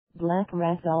Black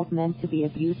rat dolls meant to be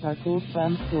abused are pulled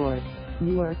from stores.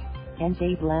 Newark,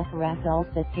 NJ. Black rat dolls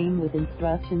that came with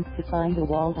instructions to find a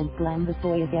wall and slam the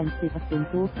toy against it have been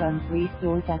pulled from 3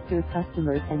 stores after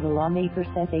customers and the lawmaker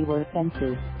said they were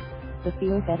offensive. The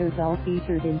Feel Better doll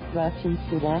featured instructions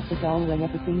to whack the doll when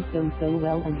everything's going so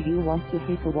well and you want to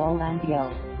hit the wall and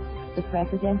yell. The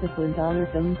president of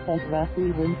 $1 Zone said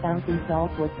roughly 1,000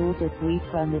 dolls were pulled this week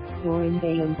from its store in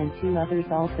Bayonne and 2 others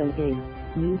also in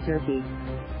New Jersey.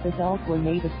 The dolls were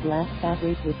made of black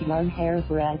fabric with yarn hair of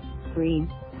red,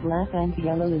 green, black and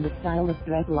yellow in the style of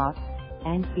dreadlocks,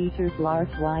 and features large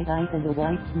wide eyes and a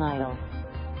white smile.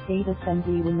 State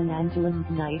Assemblywoman Angela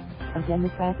Knight, a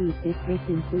Democrat whose district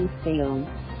includes Bayonne,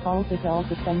 called the dolls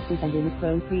offensive and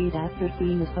inappropriate after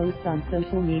seeing a post on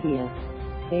social media.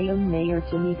 Bayonne Mayor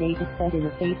Jimmy Davis said in a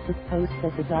Facebook post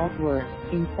that the dolls were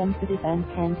insensitive and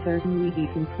can certainly be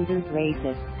considered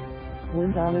racist.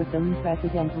 $1 Zone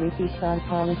President Ricky Shaw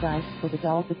apologized for the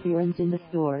dolls' appearance in the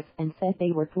stores and said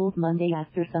they were pulled Monday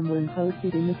after someone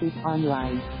posted images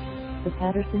online. The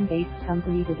Patterson-based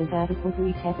company didn't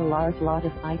adequately check a large lot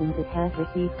of items it had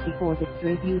received before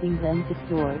distributing them to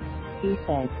stores, he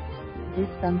said. This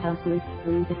somehow slipped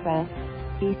through the cracks,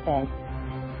 he said.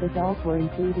 The dolls were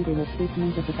included in a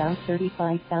shipment of about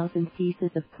 35,000 pieces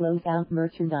of closeout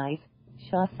merchandise,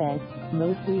 Shaw said,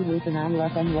 mostly with an I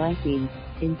Love NY theme,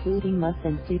 including mugs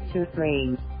and picture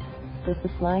frames. The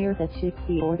supplier that shipped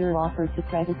the order offered to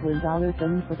credit $1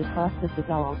 Zone for the cost of the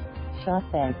dolls, Shaw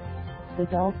said. The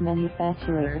dolls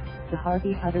manufacturer, the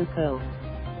Harvey Hutter Co.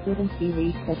 couldn't be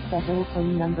reached at several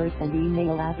phone numbers and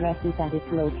email addresses at its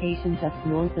location just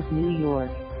north of New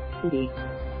York City.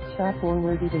 Shaw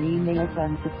forwarded an email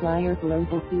from supplier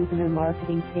Global Souvenir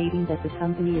Marketing stating that the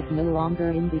company is no longer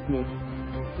in business.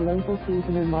 Global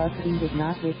Souvenir Marketing did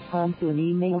not respond to an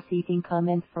email seeking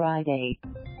comment Friday.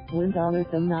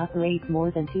 $1 Zone operates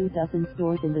more than 2 dozen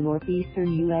stores in the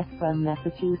northeastern U.S. from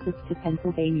Massachusetts to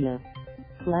Pennsylvania.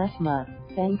 /Ma.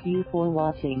 Thank you for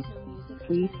watching.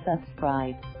 Please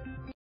subscribe.